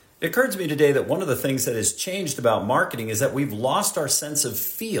It occurred to me today that one of the things that has changed about marketing is that we've lost our sense of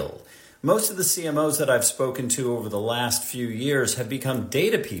feel. Most of the CMOs that I've spoken to over the last few years have become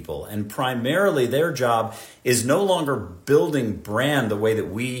data people, and primarily their job is no longer building brand the way that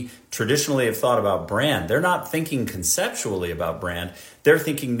we traditionally have thought about brand. They're not thinking conceptually about brand. They're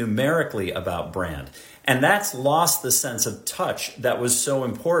thinking numerically about brand. And that's lost the sense of touch that was so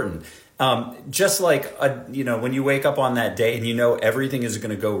important. Just like, when you wake up on that day and you know everything is going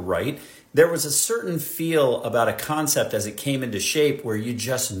to go right, there was a certain feel about a concept as it came into shape where you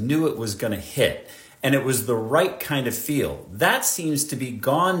just knew it was going to hit. And it was the right kind of feel. That seems to be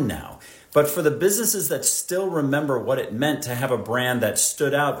gone now. But for the businesses that still remember what it meant to have a brand that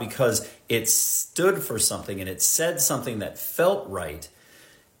stood out because it stood for something and it said something that felt right,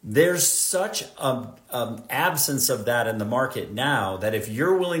 there's such an absence of that in the market now that if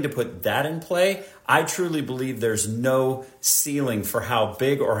you're willing to put that in play, I truly believe there's no ceiling for how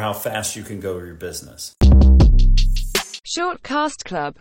big or how fast you can go with your business. Shortcast Club.